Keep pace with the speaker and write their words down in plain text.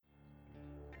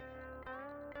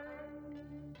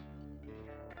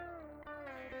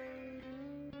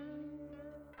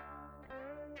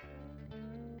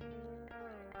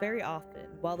very often,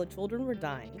 while the children were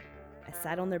dying, I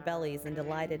sat on their bellies and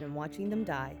delighted in watching them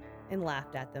die and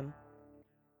laughed at them.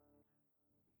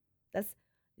 That's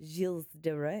Gilles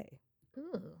de Rais.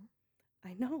 Ooh,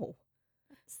 I know.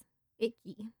 that's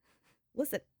icky.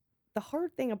 Listen, the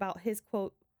hard thing about his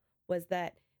quote was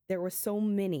that there were so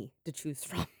many to choose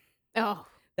from Oh,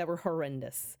 that were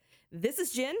horrendous. This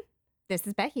is Jen, this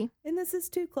is Becky. and this is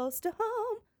Too Close to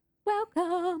Home.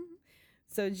 Welcome.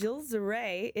 So Gilles de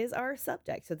Rais is our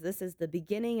subject. So this is the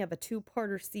beginning of a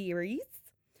two-parter series.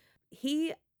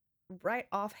 He, right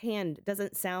offhand,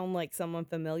 doesn't sound like someone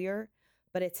familiar,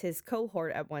 but it's his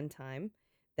cohort at one time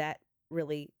that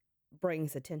really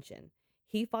brings attention.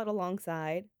 He fought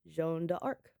alongside Joan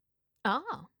d'Arc.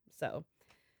 Oh, So,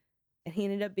 and he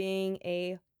ended up being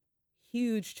a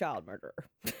huge child murderer.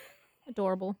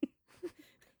 adorable.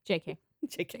 JK.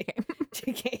 JK.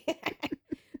 JK.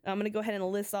 I'm going to go ahead and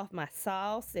list off my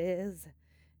sauces.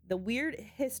 The Weird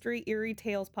History Eerie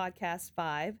Tales Podcast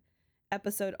 5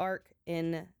 episode arc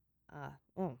in,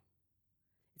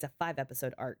 it's a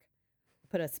 5-episode arc.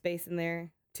 Put a space in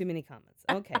there. Too many comments.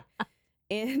 Okay.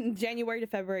 In January to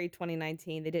February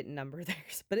 2019, they didn't number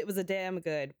theirs, but it was a damn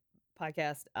good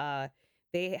podcast.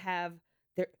 They have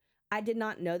their, I did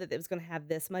not know that it was going to have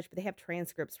this much, but they have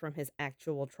transcripts from his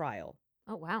actual trial.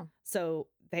 Oh, wow. So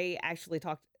they actually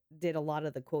did a lot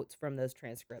of the quotes from those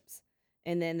transcripts.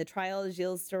 And then the trial of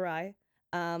Gilles de Rais.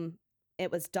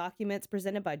 It was documents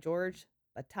presented by George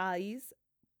Bataille,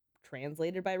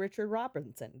 translated by Richard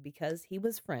Robinson because he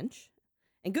was French.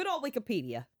 And good old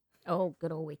Wikipedia. Oh,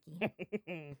 good old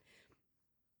wiki.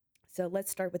 So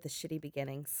let's start with the shitty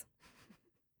beginnings.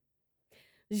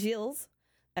 Gilles,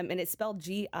 and it's spelled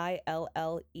Gilles. I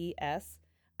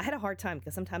had a hard time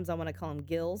because sometimes I want to call him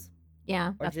Gilles.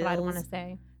 Yeah, that's what I want to Gilles.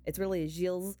 say. It's really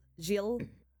Gilles.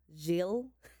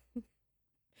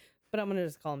 But I'm going to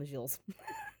just call him Gilles.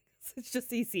 It's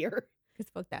just easier. Because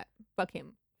fuck that. Fuck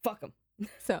him. Fuck him.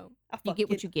 So, you get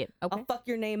what you get. Okay. I'll fuck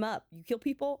your name up. You kill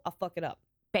people, I'll fuck it up.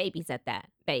 Babies at that.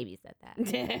 Babies at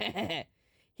that.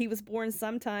 He was born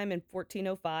sometime in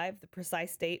 1405, the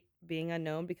precise date being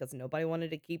unknown because nobody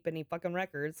wanted to keep any fucking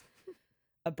records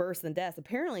of births and deaths.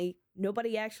 Apparently,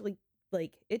 nobody actually,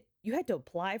 you had to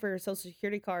apply for a social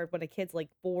security card when a kid's like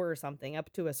 4 or something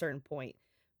up to a certain point.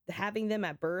 Having them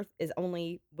at birth is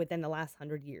only within the last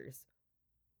 100 years.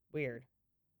 Weird.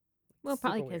 Well, Super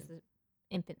probably weird. because the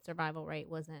infant survival rate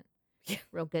wasn't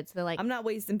real good. So they're like, I'm not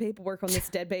wasting paperwork on this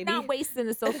dead baby. not wasting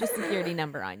the social security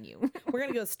number on you. We're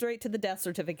going to go straight to the death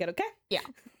certificate, okay? Yeah.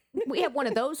 We have one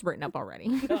of those written up already.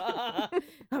 I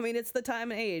mean, it's the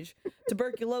time and age.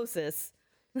 Tuberculosis.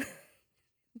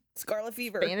 Scarlet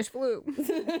fever. Spanish flu.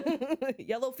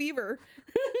 Yellow fever.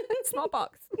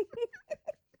 Smallpox.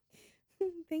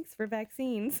 Thanks for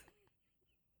vaccines.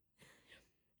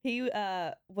 He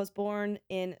was born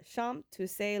in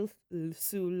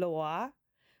Champs-sur-Loire.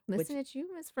 Listen at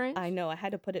you, Miss French. I know, I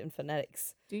had to put it in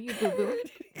phonetics. Do you boo-boo?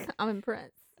 I'm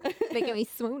impressed. Making me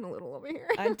swoon a little over here.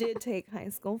 I did take high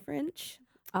school French.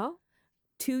 Oh?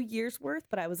 2 years worth,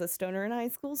 but I was a stoner in high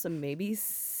school, so maybe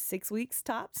 6 weeks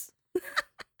tops.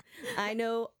 I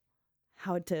know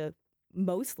how to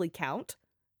mostly count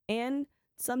and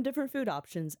some different food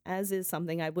options, as is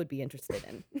something I would be interested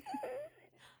in.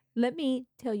 Let me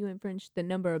tell you in French the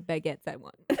number of baguettes I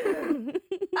want.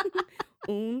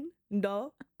 1,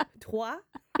 2, 3.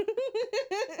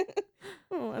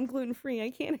 Oh, I'm gluten free. I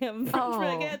can't have French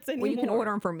baguettes anymore. Well, you can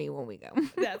order them for me when we go.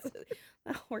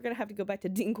 We're gonna have to go back to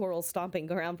Dean Coral's stomping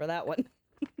ground for that one.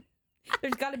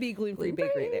 There's got to be a gluten-free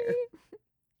bakery there.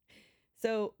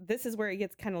 So this is where it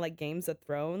gets kind of like Games of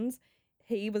Thrones.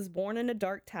 He was born in a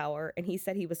dark tower, and he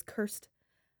said he was cursed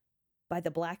by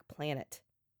the Black Planet.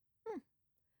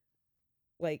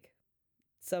 Like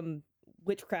some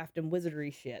witchcraft and wizardry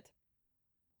shit.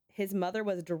 His mother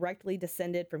was directly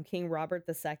descended from King Robert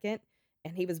II,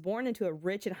 and he was born into a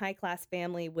rich and high-class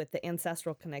family with the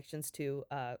ancestral connections to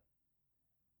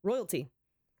royalty.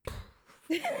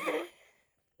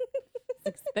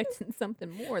 Expecting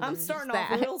something more than I'm starting just off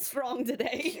that. real strong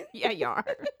today. Yeah, you are.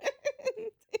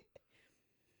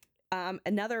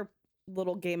 Another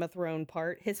little Game of Thrones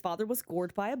part. His father was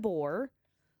gored by a boar,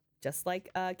 just like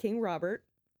King Robert,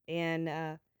 and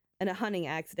in a hunting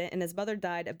accident, and his mother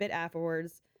died a bit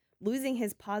afterwards, losing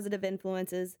his positive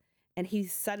influences, and he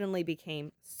suddenly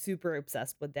became super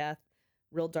obsessed with death,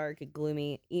 real dark and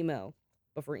gloomy, emo,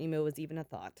 before emo was even a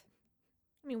thought.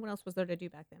 I mean, what else was there to do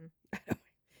back then?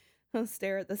 I'll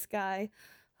stare at the sky.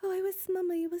 Oh, I wish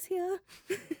Mummy was here.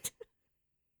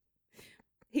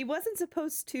 He wasn't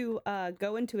supposed to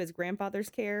go into his grandfather's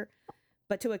care,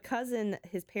 but to a cousin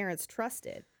his parents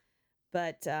trusted.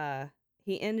 But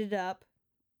he ended up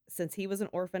since he was an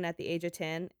orphan at the age of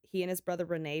 10, he and his brother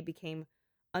Rene became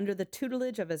under the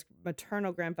tutelage of his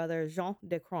maternal grandfather, Jean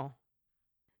de Cron.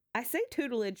 I say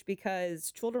tutelage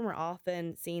because children were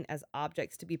often seen as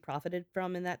objects to be profited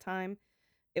from in that time.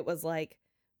 It was like,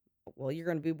 well, you're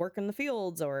going to be working the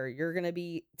fields, or you're going to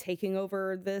be taking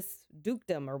over this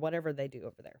dukedom, or whatever they do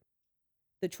over there.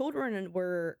 The children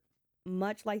were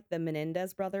much like the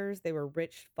Menendez brothers. They were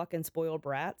rich, fucking spoiled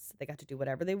brats. They got to do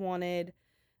whatever they wanted.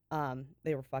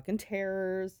 They were fucking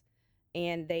terrors.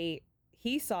 And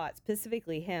he sought,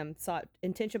 specifically him, sought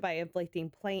intention by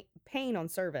inflicting pain on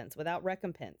servants without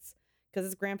recompense. Because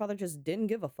his grandfather just didn't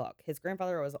give a fuck. His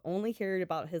grandfather was only cared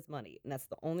about his money. And that's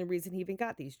the only reason he even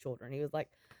got these children. He was like,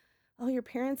 oh, your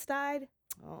parents died?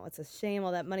 Oh, it's a shame.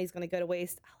 All that money's going to go to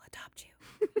waste. I'll adopt you.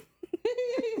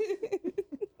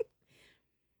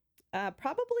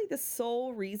 Probably the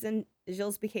sole reason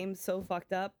Gilles became so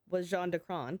fucked up was Jean de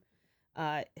Cron,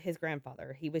 his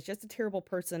grandfather. He was just a terrible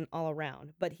person all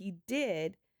around. But he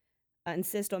did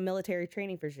insist on military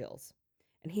training for Gilles.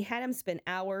 And he had him spend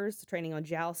hours training on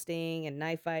jousting and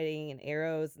knife fighting and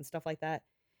arrows and stuff like that.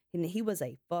 And he was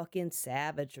a fucking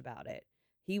savage about it.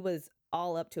 He was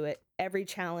all up to it. Every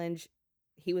challenge,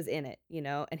 he was in it, you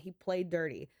know, and he played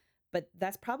dirty. But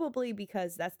that's probably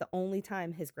because that's the only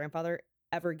time his grandfather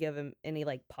ever give him any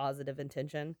like positive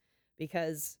intention,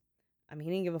 because I mean,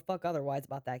 he didn't give a fuck otherwise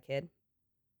about that kid.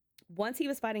 Once he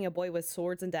was fighting a boy with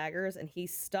swords and daggers, and he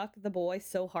stuck the boy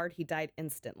so hard he died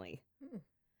instantly.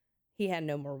 He had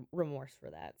no more remorse for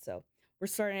that. So we're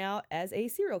starting out as a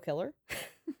serial killer,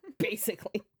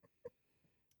 basically.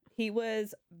 He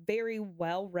was very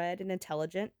well read and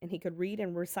intelligent, and he could read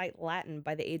and recite Latin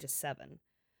by the age of 7.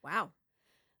 Wow.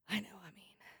 I know, I mean,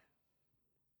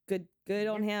 good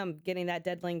on him getting that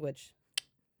dead language.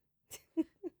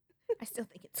 I still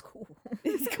think it's cool.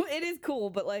 It is cool,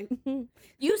 but like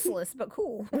useless, but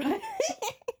cool. Right?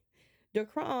 De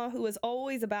Cron, who was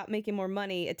always about making more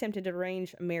money, attempted to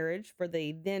arrange a marriage for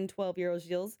the then 12-year-old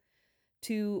Gilles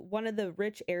to one of the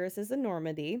rich heiresses in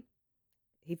Normandy.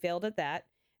 He failed at that,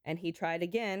 and he tried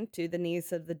again to the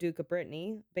niece of the Duke of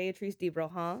Brittany, Beatrice de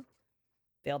Rohan.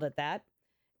 Failed at that.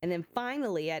 And then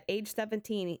finally, at age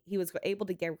 17, he was able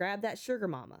to grab that sugar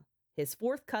mama, his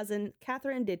fourth cousin,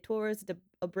 Catherine de Torres de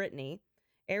Brittany,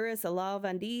 heiress of La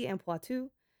Vendée and Poitou,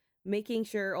 making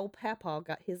sure old Papa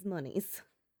got his monies.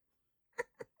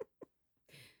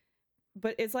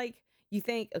 But it's like, you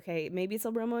think, okay, maybe it's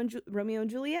a Romeo and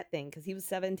Juliet thing, because he was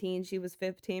 17, she was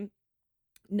 15.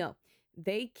 No,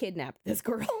 they kidnapped this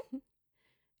girl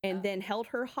and then held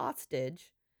her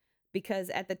hostage, because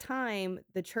at the time,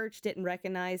 the church didn't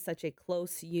recognize such a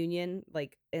close union,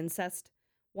 like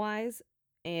incest-wise.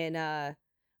 And I'm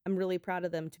really proud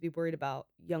of them to be worried about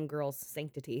young girls'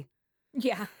 sanctity.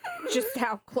 Yeah, just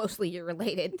how closely you're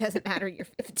related. Doesn't matter, you're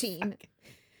 15.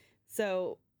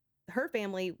 So her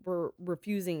family were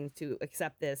refusing to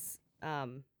accept this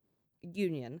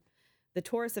union. The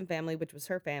Torreson family, which was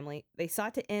her family, they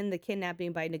sought to end the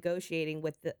kidnapping by negotiating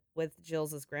with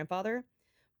Gilles' grandfather,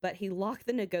 but he locked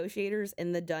the negotiators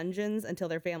in the dungeons until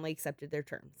their family accepted their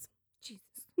terms. Jesus.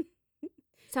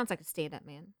 Sounds like a stand-up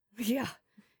man. Yeah.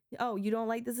 Oh, you don't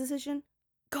like this decision?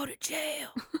 Go to jail.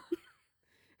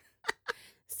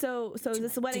 So is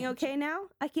this wedding okay now?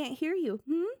 I can't hear you.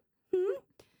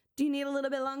 Do you need a little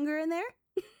bit longer in there?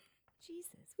 Jesus.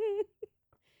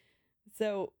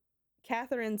 So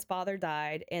Catherine's father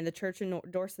died, and the church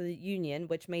endorsed the union,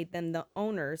 which made them the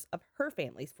owners of her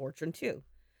family's fortune too.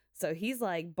 So he's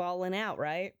like balling out,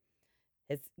 right?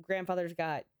 His grandfather's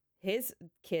got his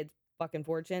kid's fucking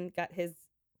fortune, got his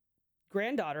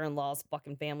granddaughter-in-law's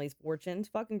fucking family's fortune.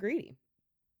 Fucking greedy.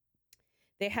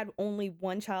 They had only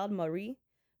one child, Marie,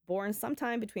 born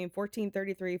sometime between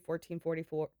 1433 and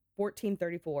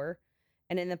 1434.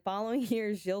 And in the following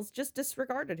years, Gilles just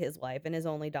disregarded his wife and his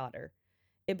only daughter.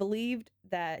 It believed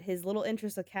that his little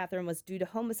interest of Catherine was due to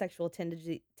homosexual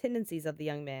tendencies of the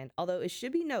young man, although it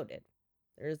should be noted,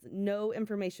 there's no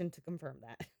information to confirm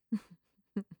that.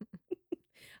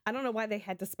 I don't know why they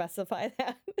had to specify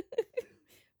that.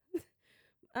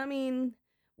 I mean,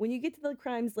 when you get to the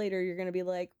crimes later, you're going to be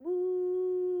like,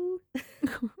 ooh.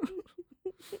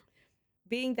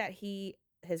 Being that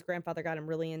his grandfather got him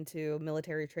really into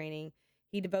military training,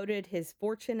 he devoted his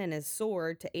fortune and his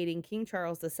sword to aiding King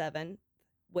Charles VII,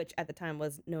 which at the time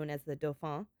was known as the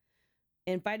Dauphin,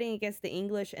 in fighting against the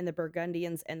English and the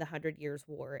Burgundians in the 100 Years'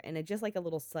 War. And it's just like a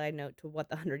little side note to what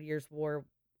the 100 Years' War,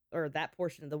 or that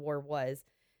portion of the war was,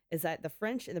 is that the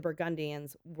French and the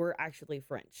Burgundians were actually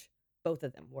French. Both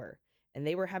of them were. And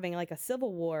they were having like a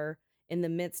civil war in the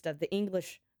midst of the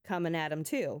English coming at them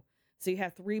too. So you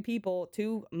have three people,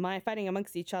 fighting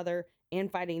amongst each other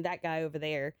and fighting that guy over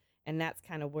there. And that's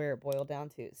kind of where it boiled down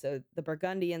to. So the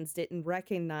Burgundians didn't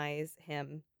recognize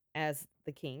him as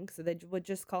the king, so they would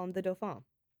just call him the Dauphin.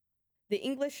 The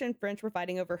English and French were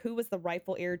fighting over who was the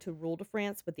rightful heir to rule to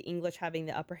France, with the English having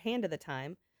the upper hand at the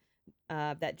time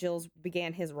that Gilles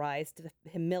began his rise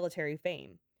to military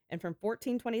fame. And from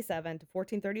 1427 to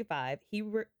 1435,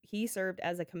 he served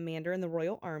as a commander in the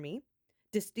Royal Army,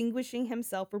 distinguishing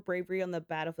himself for bravery on the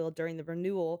battlefield during the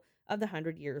renewal of the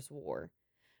 100 Years' War.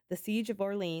 The Siege of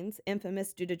Orleans,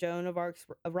 infamous due to Joan of Arc's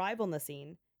arrival on the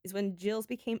scene, is when Gilles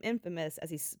became infamous as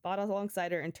he fought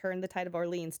alongside her and turned the tide of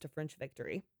Orleans to French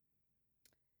victory.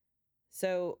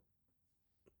 So,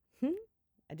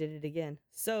 I did it again.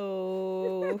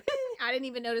 So, I didn't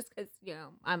even notice because,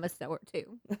 I'm a sewer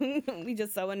too. we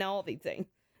just sew in all these things.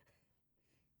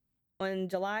 On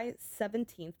July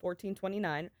 17th,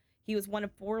 1429, he was one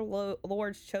of 4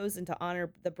 lords chosen to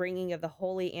honor the bringing of the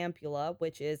Holy Ampulla,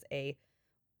 which is a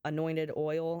anointed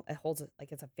oil. It holds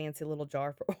it's a fancy little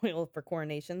jar for oil for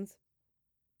coronations.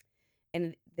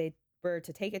 And they were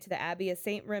to take it to the Abbey of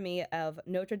Saint Remy of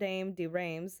Notre Dame de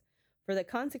Reims for the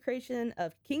consecration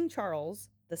of King Charles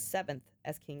VII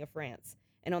as King of France.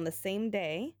 And on the same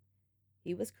day,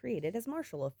 he was created as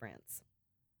Marshal of France.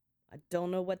 I don't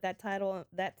know what that title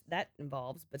that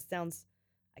involves, but it sounds,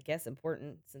 I guess,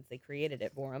 important since they created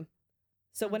it for him.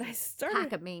 So when I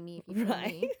started, cockamamie, if you feel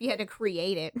me. You had to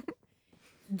create it.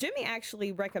 Jimmy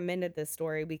actually recommended this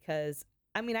story because,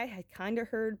 I had kind of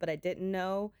heard, but I didn't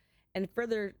know. And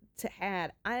further to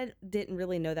add, I didn't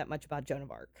really know that much about Joan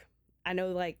of Arc. I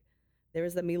know, there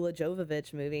was the Mila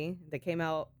Jovovich movie that came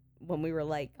out when we were,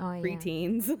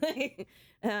 preteens.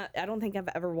 Yeah. I don't think I've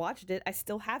ever watched it. I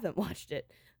still haven't watched it.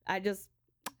 I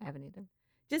haven't either.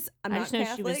 I'm not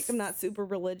Catholic. I'm not super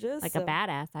religious. A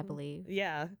badass, I believe.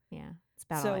 Yeah. Yeah. It's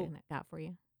about all I got for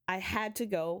you. I had to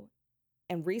go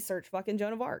and research fucking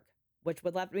Joan of Arc, which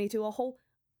would lead me to a whole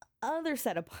other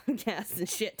set of podcasts and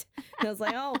shit. And I was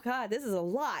like, oh God, this is a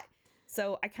lot.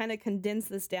 So I kind of condensed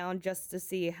this down just to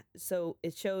see, so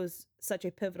it shows such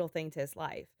a pivotal thing to his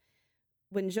life.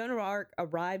 When Joan of Arc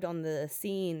arrived on the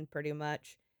scene, pretty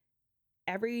much,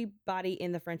 everybody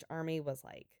in the French army was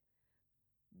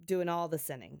doing all the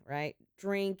sinning, right?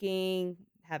 Drinking,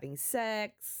 having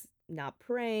sex, not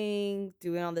praying,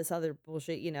 doing all this other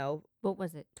bullshit, What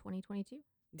was it, 2022?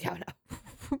 Yeah,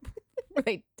 no. Were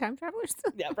they time travelers?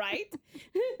 Yeah, right?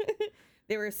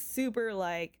 They were super,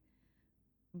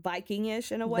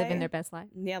 Viking-ish in a way. Living their best life.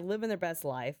 Yeah, living their best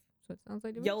life. So it sounds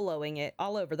like YOLOing it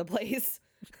all over the place.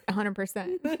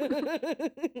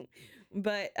 100%.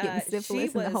 But she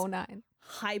was the whole 9.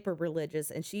 Hyper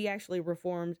religious, and she actually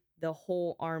reformed the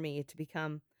whole army to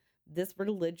become this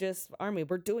religious army.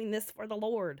 We're doing this for the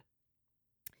Lord.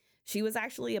 She was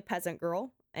actually a peasant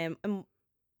girl, and when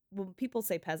people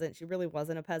say peasant, she really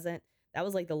wasn't a peasant. That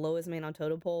was the lowest man on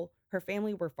totem pole. Her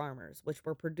family were farmers, which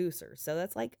were producers, so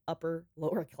that's upper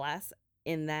lower class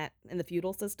in the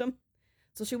feudal system.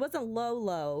 So she wasn't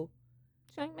low.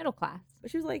 She's middle class,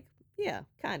 but she was yeah,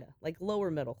 kind of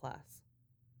lower middle class.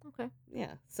 Okay.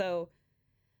 Yeah. So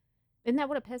isn't that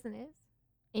what a peasant is?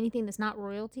 Anything that's not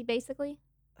royalty, basically.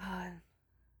 I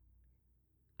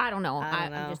don't know.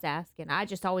 I'm just asking. I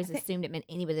just always assumed it meant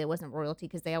anybody that wasn't royalty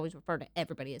because they always refer to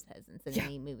everybody as peasants in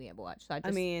any movie I've watched. So I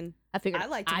figured I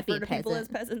like to refer to people as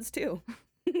peasants too.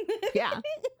 Yeah.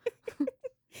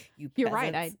 You're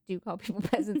right. I do call people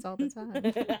peasants all the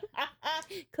time.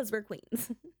 Because we're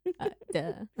queens.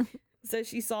 Duh. So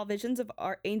she saw visions of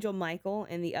Archangel Michael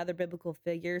and the other biblical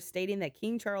figures stating that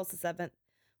King Charles VII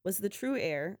was the true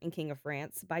heir and king of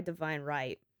France by divine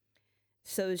right.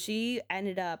 So she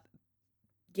ended up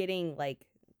getting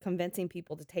convincing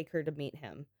people to take her to meet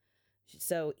him.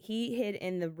 So he hid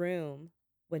in the room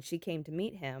when she came to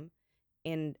meet him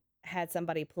and had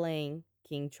somebody playing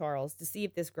King Charles to see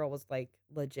if this girl was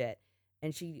legit.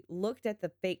 And she looked at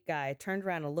the fake guy, turned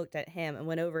around and looked at him and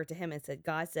went over to him and said,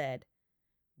 God said,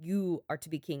 you are to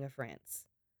be king of France.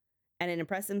 And it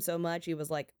impressed him so much, he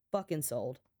was fucking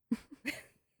sold.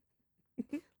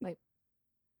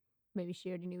 Maybe she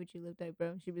already knew what you looked like,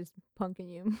 bro. She was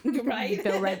punking you. Right? You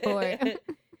fell right for it.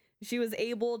 She was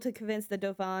able to convince the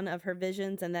Dauphin of her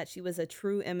visions and that she was a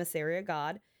true emissary of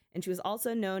God. And she was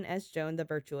also known as Joan the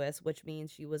Virtuous, which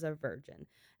means she was a virgin.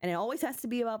 And it always has to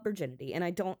be about virginity, and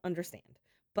I don't understand.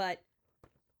 But,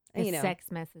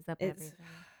 sex messes up everything.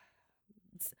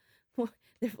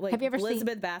 Have you ever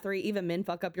Elizabeth Bathory, even men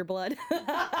fuck up your blood?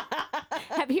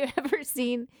 Have you ever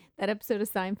seen that episode of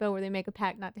Seinfeld where they make a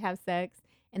pact not to have sex?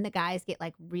 And the guys get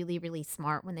really, really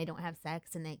smart when they don't have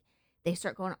sex, and they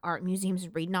start going to art museums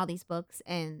and reading all these books,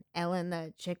 and Ellen,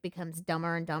 the chick, becomes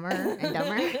dumber and dumber and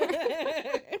dumber.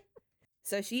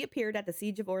 So she appeared at the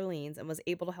Siege of Orleans and was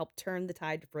able to help turn the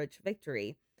tide to French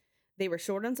victory. They were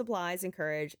short on supplies and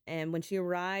courage, and when she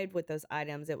arrived with those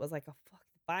items, it was like a fuck,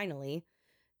 finally.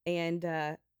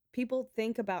 And people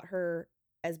think about her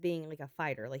as being like a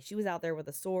fighter. Like she was out there with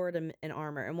a sword and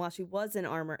armor. And while she was in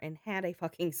armor and had a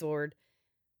fucking sword,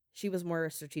 she was more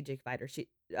a strategic fighter. She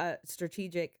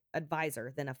strategic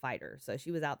advisor than a fighter. So she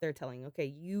was out there telling, okay,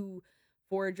 you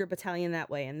forward your battalion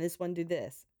that way, and this one do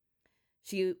this.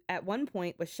 She at one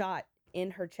point was shot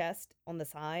in her chest on the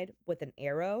side with an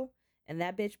arrow, and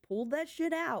that bitch pulled that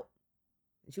shit out.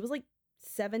 She was like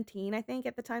 17, I think,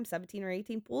 at the time, 17 or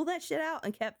 18, pulled that shit out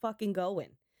and kept fucking going.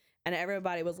 And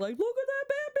everybody was like, look at that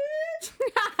bad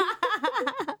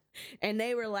bitch. And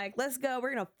they were like, let's go.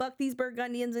 We're going to fuck these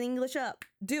Burgundians and English up.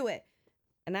 Do it.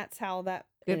 And that's how that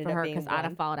Good ended for up her, being because I'd won.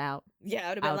 have fallen out.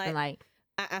 Yeah, it would I have would been like,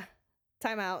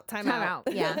 time out.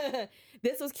 Yeah.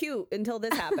 This was cute until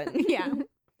this happened. Yeah.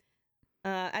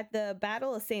 At the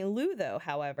Battle of St. Louis, though,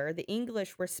 however, the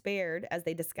English were spared as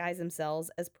they disguised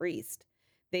themselves as priests.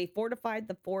 They fortified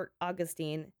the Fort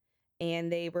Augustine,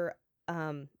 and they were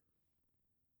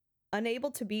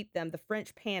unable to beat them. The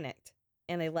French panicked,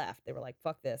 and they left. They were like,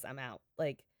 fuck this, I'm out.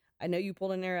 Like, I know you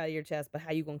pulled an arrow out of your chest, but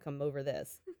how you gonna come over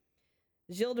this?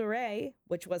 Gilles de Rais,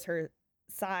 which was her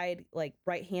side, like,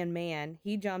 right-hand man,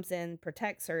 he jumps in,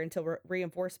 protects her until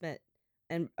reinforcement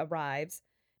arrives.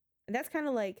 And that's kind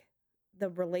of like the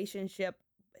relationship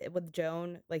with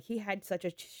Joan. Like, he had such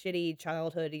a shitty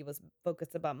childhood. He was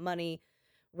focused about money,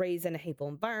 raised in a hateful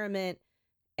environment,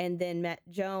 and then met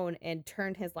Joan and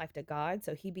turned his life to God.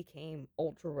 So he became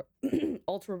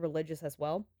ultra religious as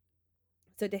well.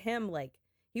 So to him, like,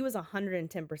 he was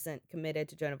 110% committed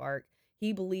to Joan of Arc.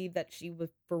 He believed that she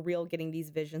was for real getting these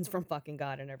visions from fucking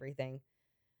God and everything.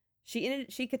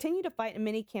 She continued to fight in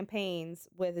many campaigns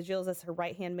with Gilles as her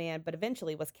right-hand man, but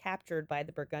eventually was captured by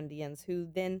the Burgundians, who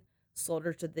then sold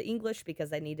her to the English because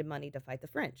they needed money to fight the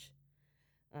French.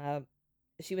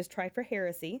 She was tried for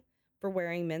heresy, for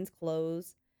wearing men's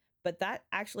clothes, but that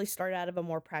actually started out of a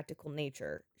more practical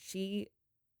nature.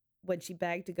 When she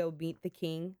begged to go meet the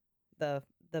king, the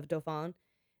Dauphin,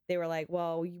 they were like,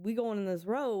 well, we going in this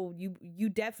road, you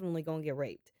definitely gonna get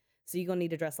raped. So you're gonna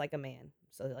need to dress like a man.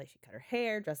 So like she cut her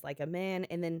hair, dressed like a man,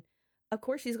 and then of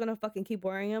course she's gonna fucking keep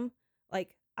wearing them.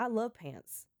 Like, I love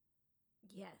pants.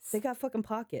 Yes. They got fucking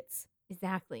pockets.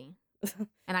 Exactly.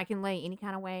 And I can lay any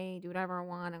kind of way, do whatever I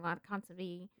want. I'm not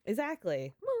constantly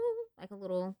Exactly. like a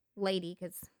little lady,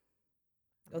 because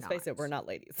Let's face it, we're not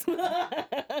ladies.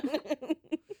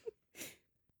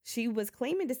 She was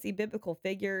claiming to see biblical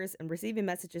figures and receiving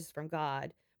messages from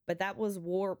God, but that was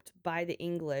warped by the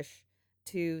English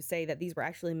to say that these were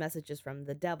actually messages from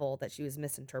the devil that she was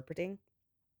misinterpreting.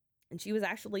 And she was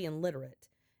actually illiterate.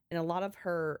 And a lot of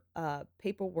her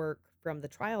paperwork from the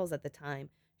trials at the time,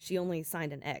 she only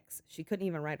signed an X. She couldn't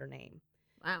even write her name.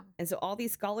 Wow. And so all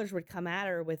these scholars would come at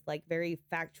her with like very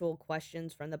factual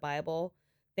questions from the Bible,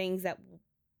 things that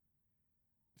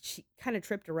she kind of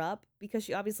tripped her up because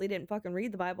she obviously didn't fucking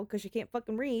read the Bible because she can't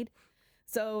fucking read.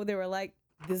 So they were like,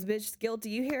 this bitch's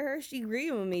guilty. You hear her? She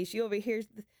agreeing with me. She overhears.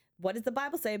 What does the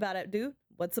Bible say about it, dude?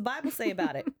 What's the Bible say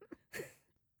about it?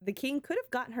 The king could have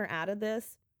gotten her out of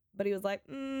this, but he was like,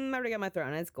 I already got my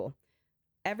throne. It's cool.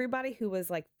 Everybody who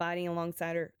was like fighting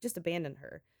alongside her just abandoned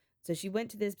her. So she went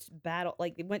to this battle,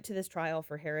 like they went to this trial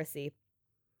for heresy.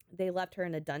 They left her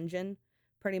in a dungeon,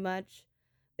 pretty much.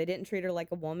 They didn't treat her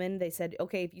like a woman. They said,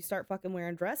 okay, if you start fucking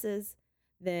wearing dresses,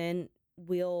 then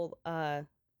we'll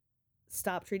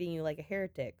stop treating you like a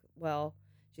heretic. Well,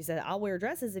 she said, I'll wear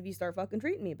dresses if you start fucking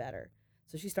treating me better.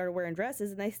 So she started wearing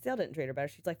dresses, and they still didn't treat her better.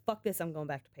 She's like, fuck this, I'm going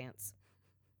back to pants.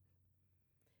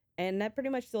 And that pretty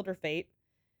much sealed her fate.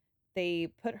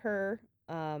 They put her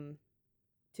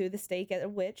to the stake at a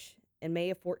witch in May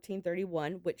of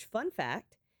 1431, which, fun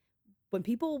fact, when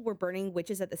people were burning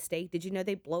witches at the stake, did you know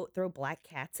they throw black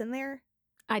cats in there?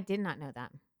 I did not know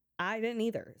that. I didn't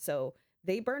either. So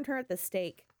they burned her at the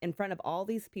stake in front of all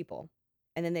these people.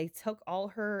 And then they took all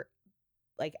her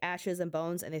like ashes and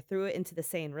bones and they threw it into the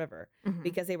Seine River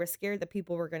because they were scared that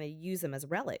people were going to use them as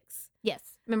relics. Yes.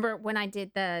 Remember when I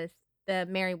did the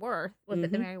Mary Worth, was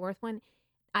it the Mary Worth one?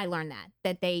 I learned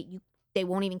that they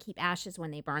won't even keep ashes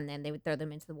when they burn them. They would throw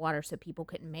them into the water so people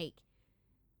couldn't make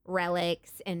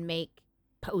relics and make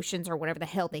potions or whatever the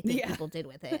hell they think people did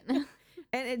with it. And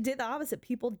it did the opposite.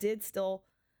 People did still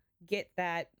get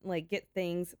that, like, get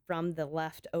things from the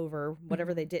leftover,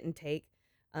 whatever they didn't take.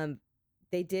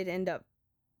 They did end up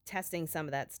testing some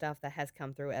of that stuff that has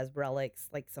come through as relics.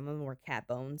 Like, some of them were cat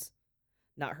bones,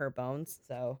 not her bones.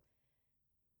 So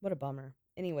what a bummer.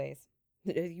 Anyways,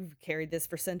 you've carried this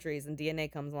for centuries and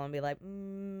DNA comes along and be like,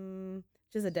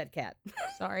 She's a dead cat.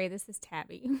 Sorry, this is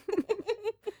Tabby.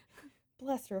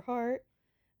 Bless her heart.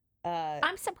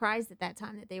 I'm surprised at that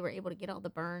time that they were able to get all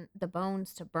the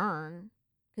bones to burn,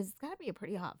 because it's got to be a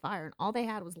pretty hot fire, and all they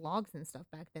had was logs and stuff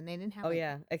back then. They didn't have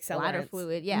bladder accelerants.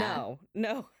 fluid. Yeah,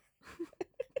 No.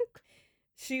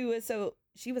 She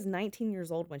was 19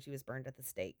 years old when she was burned at the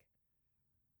stake.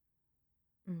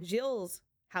 Gilles,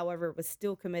 however, was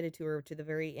still committed to her to the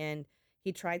very end.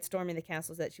 He tried storming the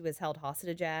castles that she was held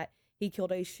hostage at. He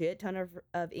killed a shit ton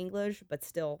of English, but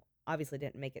still obviously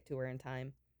didn't make it to her in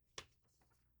time.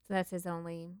 So that's his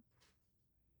only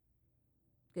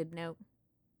good note.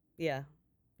 Yeah,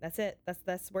 that's it.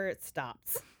 That's where it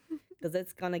stops, because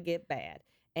it's gonna get bad.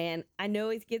 And I know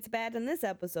it gets bad in this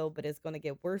episode, but it's gonna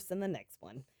get worse in the next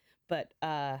one. But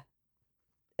as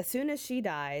soon as she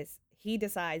dies, he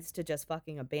decides to just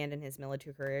fucking abandon his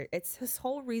military career. It's his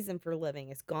whole reason for living.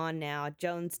 It's gone now.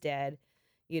 Joan's dead.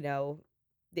 You know,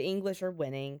 the English are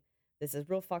winning. This is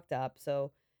real fucked up.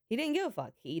 So he didn't give a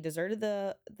fuck. He deserted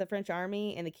the French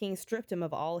army, and the king stripped him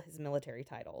of all his military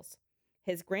titles.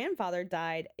 His grandfather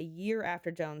died a year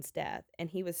after Joan's death, and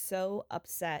he was so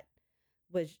upset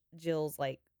with Gilles,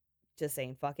 like, just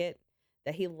saying fuck it,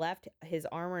 that he left his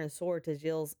armor and sword to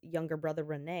Gilles' younger brother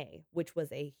Rene, which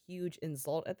was a huge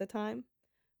insult at the time,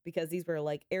 because these were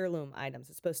like heirloom items.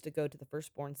 It's supposed to go to the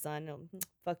firstborn son. Oh,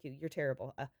 fuck you, you're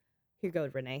terrible. Here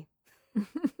goes Rene.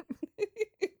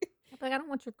 Like, I don't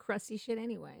want your crusty shit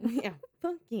anyway. Yeah,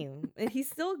 fuck you. And he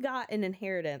still got an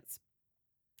inheritance,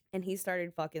 and he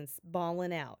started fucking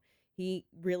balling out. He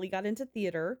really got into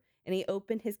theater, and he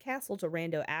opened his castle to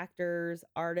rando actors,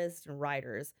 artists, and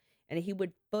writers. And he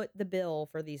would foot the bill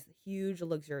for these huge,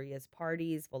 luxurious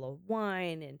parties full of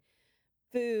wine and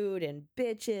food and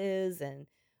bitches and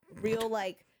real,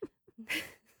 like,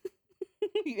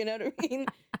 you know what I mean?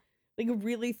 Like,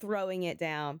 really throwing it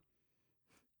down.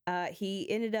 He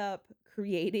ended up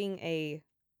creating a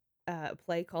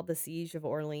play called The Siege of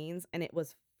Orleans, and it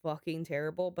was fucking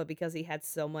terrible. But because he had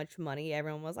so much money,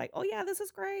 everyone was like, oh yeah, this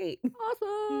is great.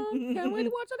 Awesome. Can't wait to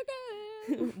watch it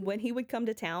again. When he would come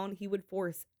to town, he would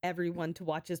force everyone to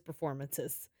watch his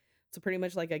performances. So pretty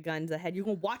much like a gun to the head. You're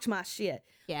going to watch my shit.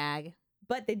 Gag.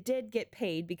 But they did get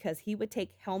paid, because he would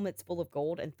take helmets full of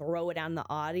gold and throw it on the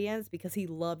audience, because he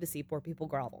loved to see poor people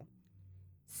grovel.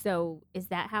 So is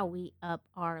that how we up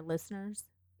our listeners?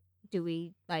 Do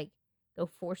we, like, go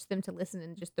force them to listen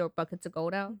and just throw buckets of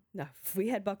gold out? No, we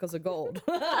had buckles of gold.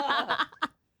 I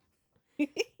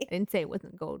didn't say it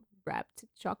wasn't gold wrapped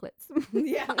chocolates.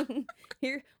 Yeah.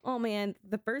 Here, oh man,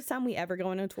 the first time we ever go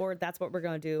on a tour, that's what we're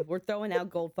going to do. We're throwing out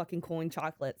gold fucking coin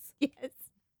chocolates. Yes.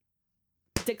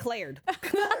 Declared.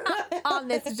 On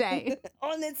this day.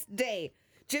 On this day.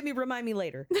 Jimmy, remind me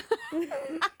later.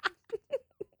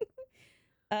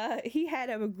 He had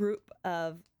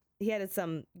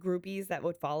some groupies that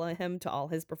would follow him to all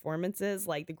his performances,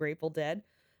 like the Grateful Dead.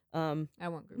 I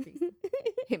want groupies.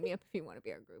 Hit me up if you want to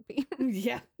be our groupie.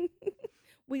 Yeah.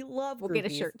 We love We'll groupies. get a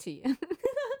shirt to you.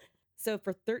 So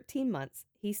for 13 months,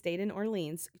 he stayed in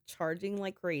Orleans, charging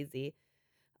like crazy.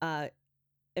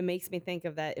 It makes me think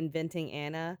of that Inventing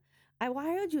Anna. I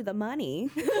wired you the money.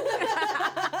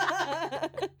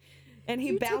 And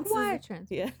he bounces.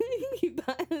 Yeah.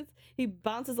 He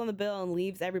bounces on the bill and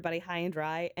leaves everybody high and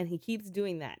dry. And he keeps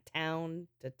doing that town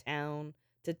to town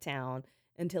to town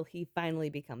until he finally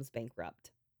becomes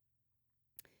bankrupt.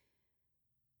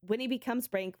 When he becomes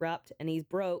bankrupt and he's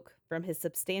broke from his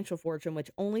substantial fortune, which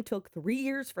only took 3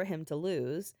 years for him to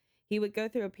lose, he would go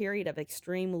through a period of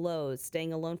extreme lows,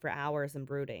 staying alone for hours and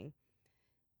brooding.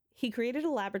 He created a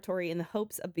laboratory in the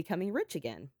hopes of becoming rich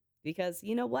again. Because,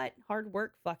 you know what? Hard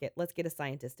work, fuck it. Let's get a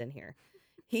scientist in here.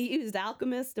 He used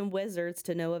alchemists and wizards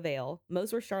to no avail.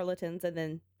 Most were charlatans, and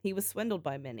then he was swindled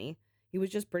by many. He was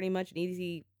just pretty much an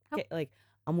easy, like,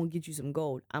 I'm going to get you some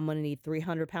gold. I'm going to need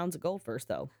 300 pounds of gold first,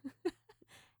 though.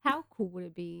 How cool would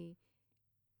it be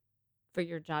for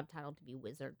your job title to be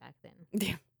wizard back then?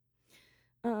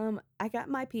 Yeah. I got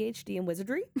my PhD in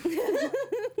wizardry.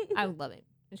 I would love it.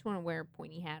 I just want to wear a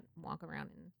pointy hat and walk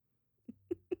around and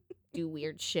do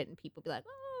weird shit, and people be like,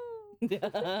 oh.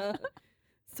 Yeah.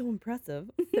 So impressive.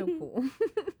 So cool.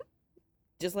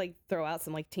 Just like throw out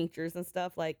some like tinctures and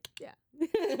stuff. Like, yeah.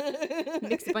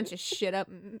 Mix a bunch of shit up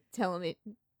and tell them it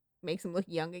makes them look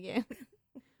young again.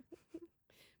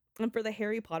 And for the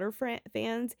Harry Potter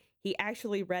fans, he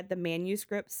actually read the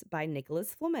manuscripts by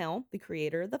Nicholas Flamel, the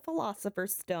creator of the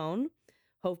Philosopher's Stone,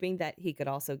 hoping that he could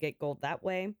also get gold that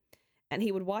way. And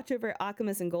he would watch over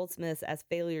alchemists and goldsmiths as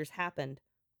failures happened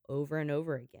over and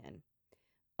over again.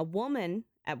 A woman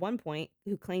at one point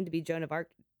who claimed to be Joan of Arc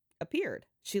appeared.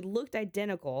 She looked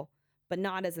identical, but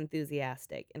not as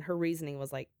enthusiastic. And her reasoning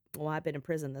was like, well, I've been in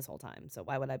prison this whole time, so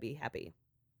why would I be happy?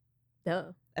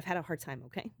 Duh. I've had a hard time,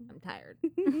 okay? I'm tired.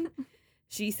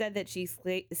 She said that she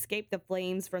escaped the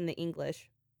flames from the English.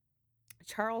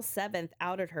 Charles VII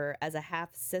outed her as a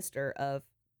half-sister of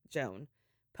Joan,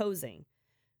 posing,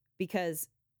 because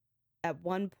at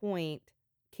one point,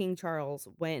 King Charles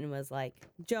went and was like,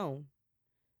 Joan,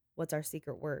 what's our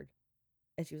secret word?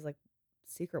 And she was like,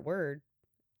 secret word?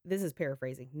 This is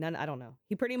paraphrasing. I don't know.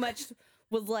 He pretty much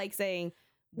was like saying,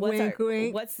 wink,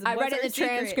 wink. I read it in the secret?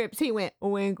 transcripts. He went,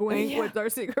 wink, wink. Yeah. What's our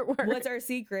secret word? What's our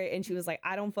secret? And she was like,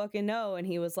 I don't fucking know. And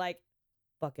he was like,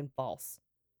 fucking false.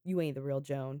 You ain't the real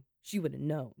Joan. She would have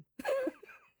known.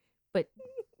 But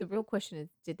the real question is,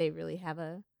 did they really have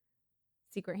a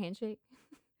secret handshake?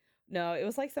 No, it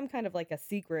was like some kind of like a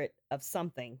secret of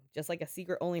something. Just like a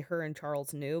secret only her and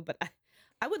Charles knew. But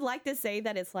I would like to say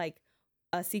that it's like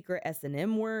a secret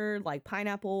S&M word, like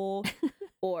pineapple.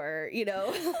 Or,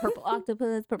 Purple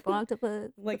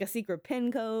octopus. Like a secret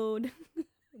pin code.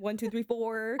 1, 2, 3,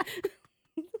 4.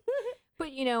 But,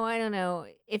 I don't know.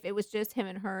 If it was just him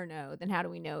and her, no, then how do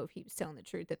we know if he was telling the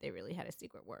truth that they really had a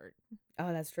secret word?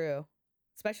 Oh, that's true.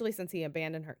 Especially since he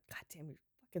abandoned her. God damn, you're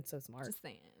fucking so smart. Just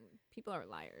saying. People are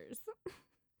liars.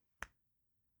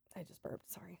 I just burped.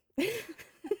 Sorry.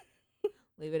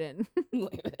 Leave it in.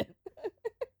 Leave it in.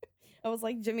 I was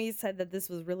like, Jimmy said that this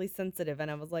was really sensitive,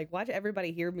 and I was like, watch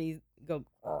everybody hear me go.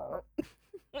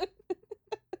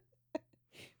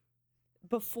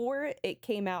 Before it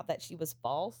came out that she was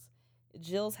false,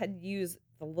 Gilles had used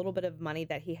the little bit of money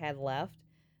that he had left,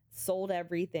 sold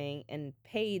everything, and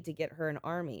paid to get her an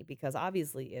army, because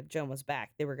obviously if Joan was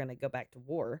back, they were going to go back to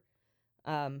war.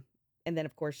 And then,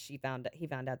 of course, he found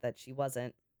out that she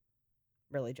wasn't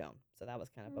really Joan. So that was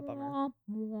kind of a bummer.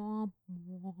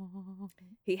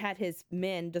 He had his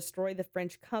men destroy the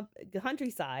French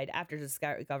countryside after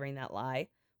discovering that lie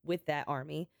with that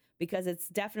army, because it's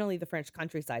definitely the French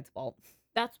countryside's fault.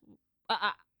 That's,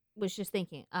 I was just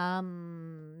thinking,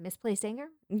 misplaced anger?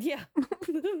 Yeah.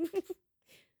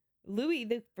 Louis,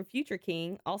 the future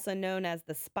king, also known as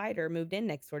the Spider, moved in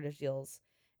next door to Gilles,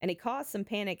 and it caused some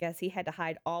panic as he had to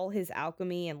hide all his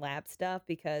alchemy and lab stuff,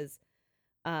 because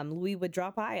Louis would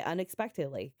drop by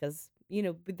unexpectedly, because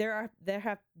there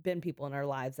have been people in our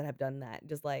lives that have done that.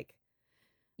 Just like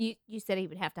you said, he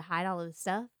would have to hide all of his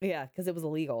stuff. Yeah, because it was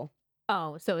illegal.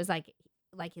 Oh, so it was like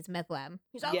his meth lab.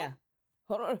 He's like, yeah.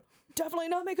 Hold on, definitely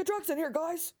not making drugs in here,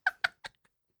 guys.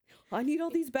 I need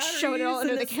all these batteries. Showing it all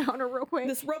under the counter real quick.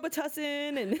 This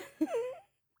Robitussin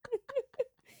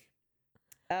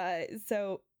and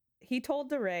so he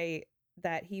told Rais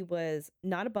that he was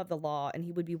not above the law and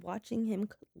he would be watching him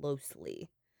closely.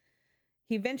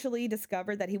 He eventually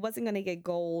discovered that he wasn't going to get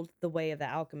gold the way of the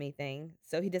alchemy thing,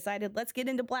 so he decided, let's get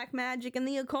into black magic and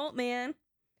the occult, man.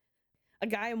 A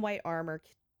guy in white armor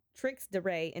tricks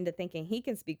Rais into thinking he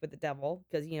can speak with the devil,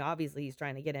 because, obviously he's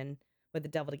trying to get in with the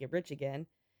devil to get rich again,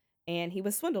 and he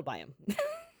was swindled by him.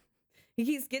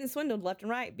 He's getting swindled left and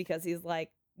right, because he's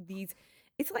like,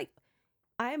 it's like,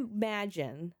 I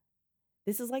imagine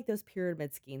this is like those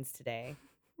pyramid schemes today.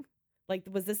 Like,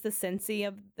 was this the Sensi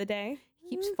of the day? He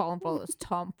keeps falling for all this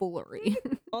tomfoolery.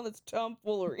 All this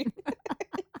tomfoolery.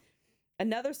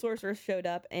 Another sorcerer showed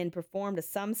up and performed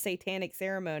some satanic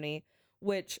ceremony,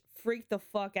 which freaked the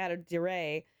fuck out of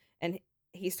Rais, and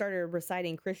he started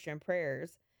reciting Christian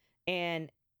prayers.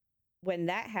 And when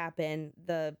that happened,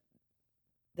 the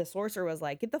sorcerer was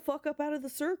like, get the fuck up out of the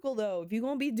circle, though, if you're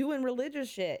gonna be doing religious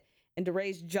shit. And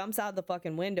Rais jumps out the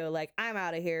fucking window like, I'm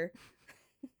out of here.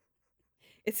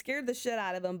 It scared the shit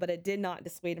out of him, but it did not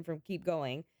dissuade him from keep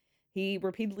going. He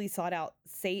repeatedly sought out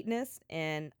Satanists,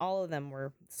 and all of them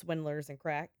were swindlers and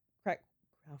quacks.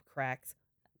 Crackheads?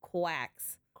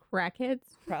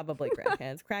 Probably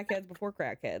crackheads. Crackheads before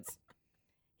crackheads.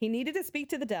 He needed to speak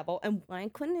to the devil, and why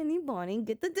couldn't anybody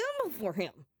get the devil for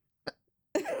him?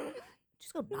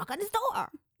 Just go knock on his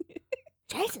door.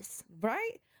 Jesus.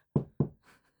 Right?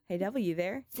 Hey, devil, you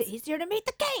there? It's easier to meet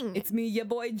the king. It's me, your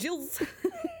boy, Gilles.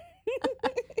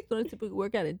 Want to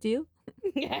work out a deal?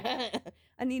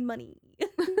 I need money.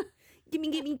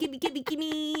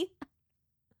 Gimme.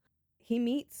 He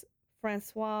meets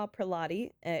Francois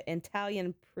Prelati, an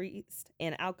Italian priest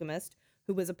and alchemist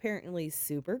who was apparently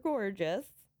super gorgeous.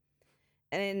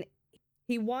 And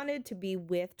he wanted to be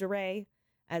with Rais,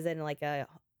 as in like a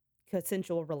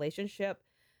consensual relationship.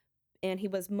 And he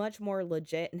was much more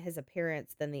legit in his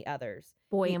appearance than the others.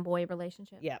 Boy and boy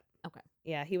relationship? Yeah. Okay.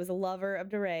 Yeah, he was a lover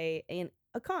of Rais and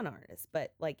a con artist,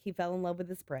 but like he fell in love with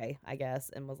his prey, I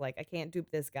guess, and was like, I can't dupe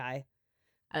this guy.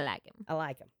 I like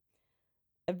him.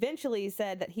 Eventually he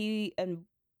said that he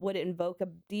would invoke a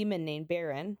demon named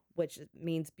Baron, which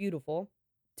means beautiful,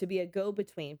 to be a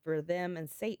go-between for them and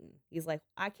Satan. He's like,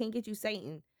 I can't get you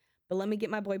Satan, but let me get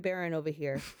my boy Baron over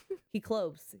here. He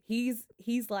close. He's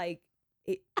like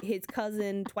his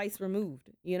cousin twice removed.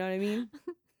 You know what I mean?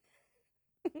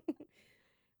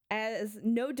 As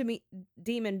no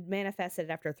demon manifested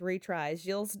after 3 tries,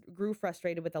 Gilles grew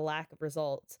frustrated with the lack of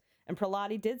results. And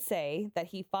Prelati did say that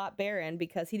he fought Baron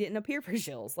because he didn't appear for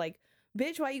Gilles. Like,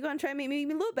 bitch, why you gonna try to make me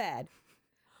look bad?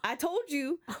 I told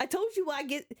you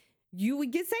you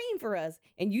would get Satan for us,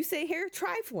 and you sit here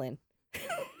trifling.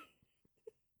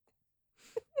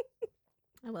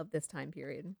 I love this time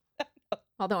period.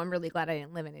 Although I'm really glad I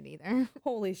didn't live in it either.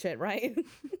 Holy shit, right?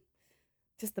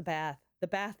 Just the bath. The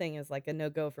bath thing is like a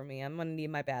no-go for me. I'm gonna need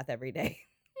my bath every day.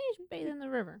 You should bathe in the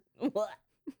river. What?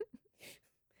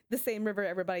 The same river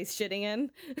everybody's shitting in?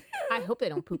 I hope they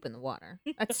don't poop in the water.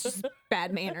 That's just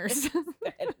bad manners.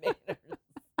 Bad manners.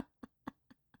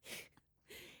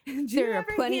 There are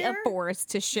plenty of forests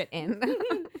to shit in.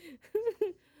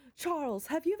 Charles,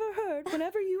 have you ever heard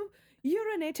whenever you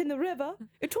urinate in the river,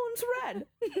 it turns red?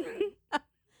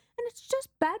 And it's just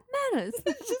bad manners.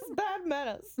 It's just bad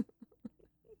manners.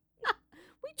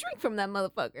 We drink from that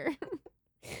motherfucker.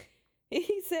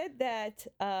 He said that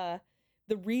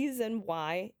the reason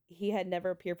why he had never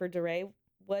appeared for Rais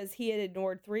was he had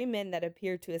ignored 3 men that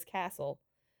appeared to his castle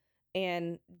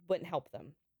and wouldn't help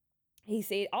them.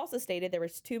 He also stated there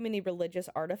was too many religious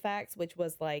artifacts, which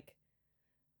was like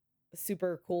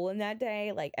super cool in that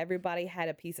day. Like everybody had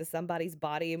a piece of somebody's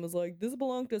body and was like, this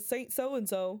belonged to Saint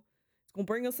so-and-so. It's gonna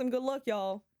bring us some good luck,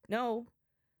 y'all. No.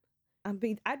 I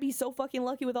mean, I'd be so fucking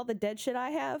lucky with all the dead shit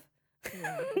I have.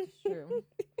 Yeah, that's true.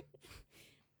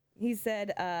 He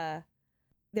said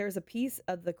there's a piece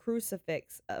of the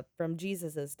crucifix from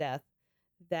Jesus's death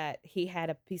that he had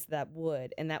a piece of that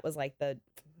wood, and that was like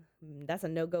that's a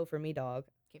no-go for me, dog.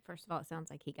 Okay, first of all, it sounds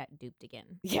like he got duped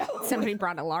again. Yeah. Somebody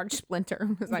brought a large splinter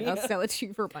and was like, I'll sell it to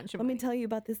you for a bunch of money. Let me tell you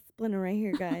about this splinter right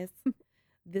here, guys.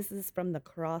 This is from the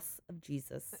cross of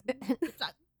Jesus. It's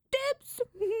like, dips!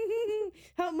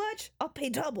 How much? I'll pay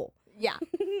double. Yeah.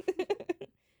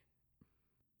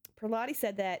 Prelati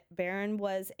said that Baron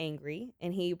was angry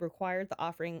and he required the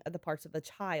offering of the parts of a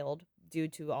child due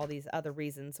to all these other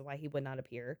reasons why he would not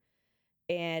appear.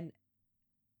 And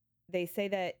they say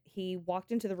that he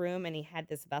walked into the room and he had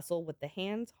this vessel with the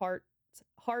hands,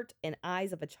 heart, and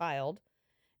eyes of a child.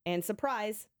 And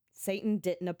surprise, Satan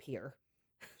didn't appear.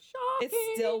 Shocking.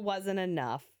 It still wasn't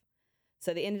enough.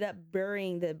 So they ended up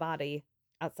burying the body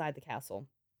outside the castle.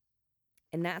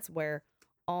 And that's where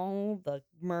all the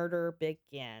murder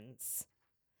begins.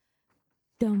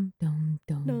 Dum, dum,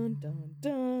 dum. Dun, dun,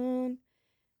 dun.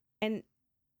 And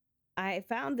I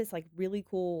found this like really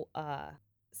cool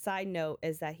side note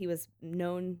is that he was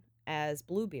known as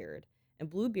Bluebeard. And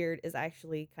Bluebeard is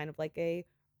actually kind of like a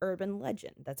urban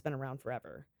legend that's been around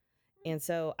forever. And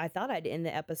so I thought I'd end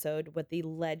the episode with the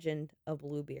legend of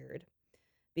Bluebeard.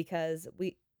 Because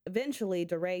eventually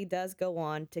Rais does go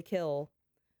on to kill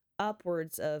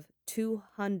upwards of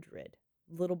 200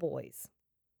 little boys.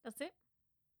 That's it?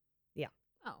 Yeah.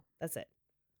 Oh. That's it.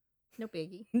 No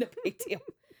biggie. No big deal.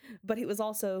 But he was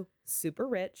also super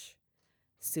rich,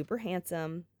 super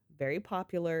handsome, very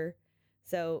popular.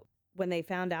 So when they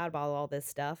found out about all this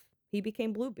stuff, he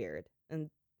became Bluebeard. And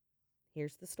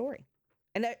here's the story.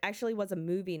 And there actually was a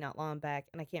movie not long back,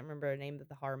 and I can't remember the name of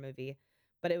the horror movie,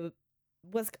 but it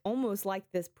was almost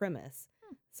like this premise.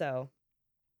 So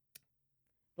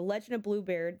the Legend of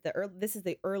Bluebeard, this is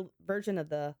the version of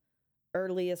the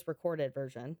earliest recorded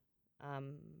version.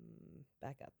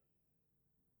 Back up.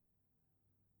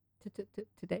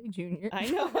 Today, Junior. I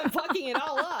know, I'm fucking it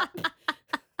all up.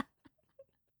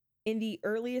 In the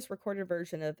earliest recorded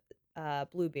version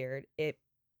of Bluebeard,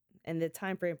 and the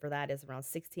time frame for that is around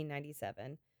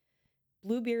 1697.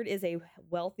 Bluebeard is a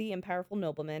wealthy and powerful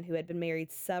nobleman who had been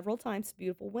married several times to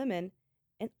beautiful women,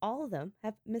 and all of them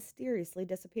have mysteriously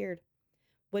disappeared.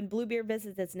 When Bluebeard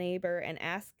visits his neighbor and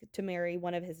asks to marry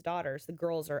one of his daughters, the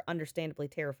girls are understandably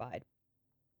terrified.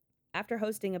 After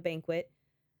hosting a banquet,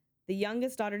 the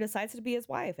youngest daughter decides to be his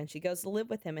wife, and she goes to live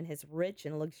with him in his rich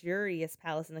and luxurious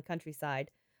palace in the countryside,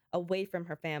 away from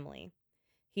her family.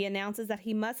 He announces that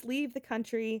he must leave for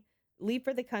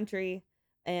the country,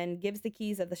 and gives the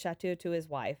keys of the chateau to his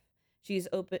wife. She's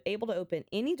able to open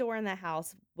any door in the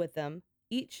house with them,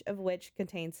 each of which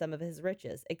contains some of his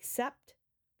riches, except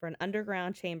for an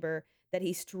underground chamber that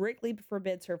he strictly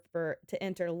forbids her to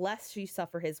enter lest she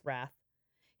suffer his wrath.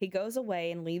 He goes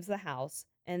away and leaves the house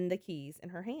and the keys in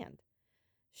her hand.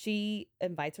 She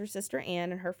invites her sister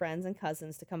Anne and her friends and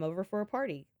cousins to come over for a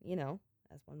party,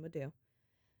 as one would do.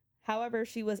 However,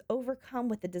 she was overcome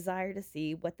with the desire to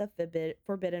see what the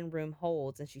forbidden room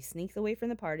holds, and she sneaks away from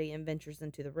the party and ventures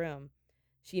into the room.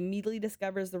 She immediately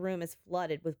discovers the room is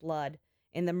flooded with blood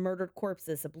and the murdered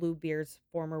corpses of Bluebeard's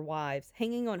former wives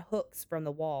hanging on hooks from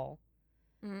the wall.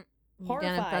 You done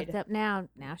Horrified. fucked up now.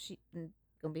 Now she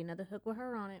gonna be another hook with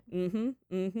her on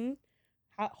it.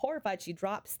 Horrified, she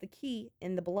drops the key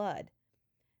in the blood.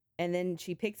 And then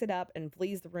she picks it up and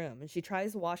flees the room. And she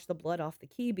tries to wash the blood off the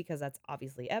key because that's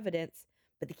obviously evidence.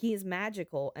 But the key is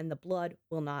magical and the blood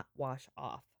will not wash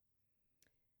off.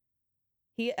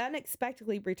 He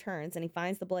unexpectedly returns and he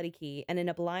finds the bloody key. And in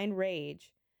a blind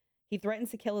rage, he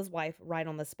threatens to kill his wife right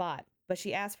on the spot. But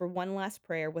she asks for one last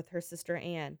prayer with her sister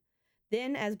Anne.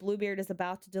 Then, as Bluebeard is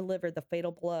about to deliver the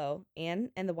fatal blow,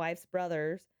 Anne and the wife's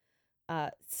brothers,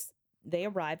 they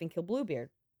arrive and kill Bluebeard.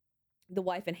 The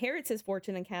wife inherits his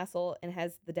fortune and castle and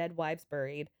has the dead wives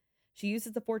buried. She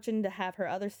uses the fortune to have her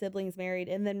other siblings married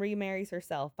and then remarries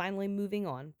herself, finally moving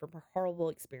on from her horrible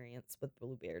experience with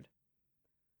Bluebeard.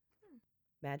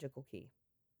 Magical key.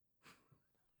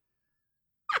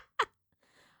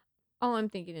 All I'm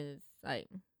thinking is, like,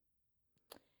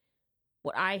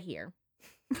 what I hear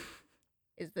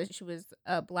is that she was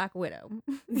a Black Widow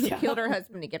who killed her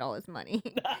husband to get all his money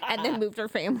and then moved her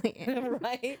family in.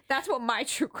 Right? That's what my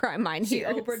true crime mind She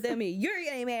hears. Oprah Demi, you're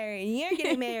getting married, you're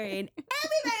getting married,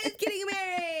 everybody's getting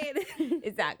married.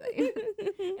 Exactly.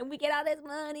 And we get all this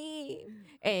money.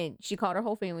 And she called her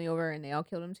whole family over and they all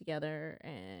killed them together.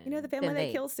 And You know, the family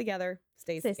that kills together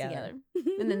stays together.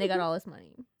 And then they got all this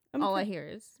money. All I hear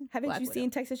is Haven't Black you Widow. seen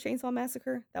Texas Chainsaw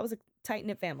Massacre? That was a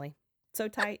tight-knit family. So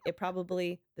tight, it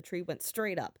probably, the tree went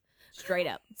straight up. Straight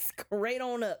up. Straight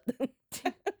on up.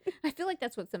 I feel like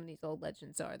that's what some of these old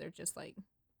legends are. They're just like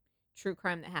true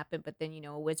crime that happened, but then, you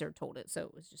know, a wizard told it, so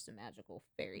it was just a magical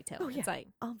fairy tale. Oh, yeah, It's like,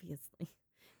 obviously.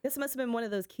 This must have been one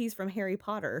of those keys from Harry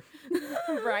Potter.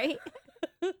 right?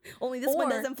 Only this one Or-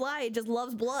 doesn't fly, it just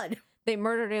loves blood. They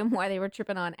murdered him while they were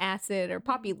tripping on acid or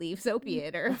poppy leaves,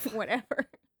 opiate, or whatever.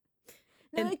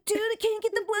 They're like, dude, I can't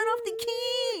get the blood off the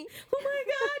key. Oh my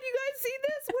God, you guys see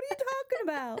this? What are you talking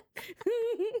about?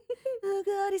 Oh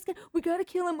God, we gotta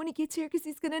kill him when he gets here because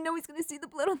he's gonna know he's gonna see the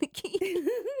blood on the key.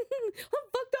 I'm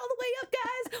fucked all the way up,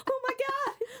 guys. Oh my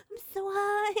God. I'm so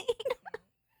high.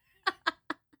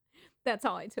 That's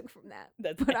all I took from that.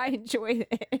 But I enjoyed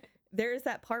it. There's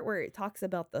that part where it talks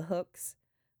about the hooks,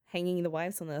 hanging the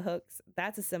wives on the hooks.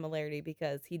 That's a similarity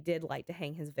because he did like to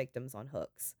hang his victims on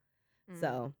hooks.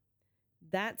 So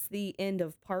that's the end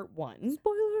of part 1.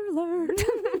 Spoiler alert.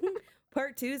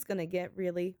 Part 2 is going to get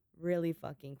really, really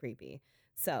fucking creepy.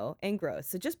 So, and gross.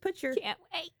 So just put your Can't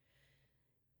wait.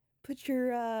 Put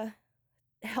your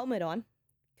helmet on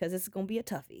because it's going to be a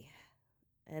toughie.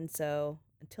 And so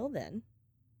until then,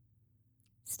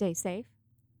 Stay safe.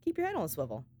 keep your head on a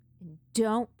swivel. And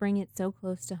don't bring it so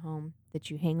close to home that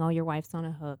you hang all your wives on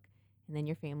a hook and then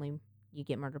you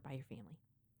get murdered by your family.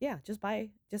 Yeah, just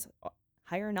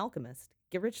hire an alchemist.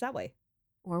 Get rich that way.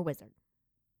 Or a wizard.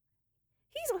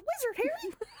 He's a wizard,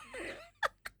 Harry.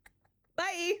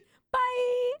 Bye.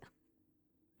 Bye.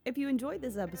 If you enjoyed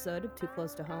this episode of Too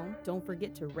Close to Home, don't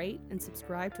forget to rate and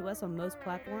subscribe to us on most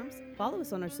platforms. Follow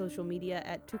us on our social media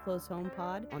at Too Close Home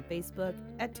Pod on Facebook,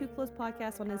 at Too Close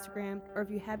Podcast on Instagram, or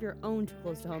if you have your own Too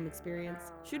Close to Home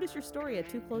experience, shoot us your story at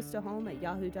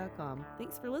tooclosetohome@yahoo.com.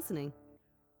 Thanks for listening.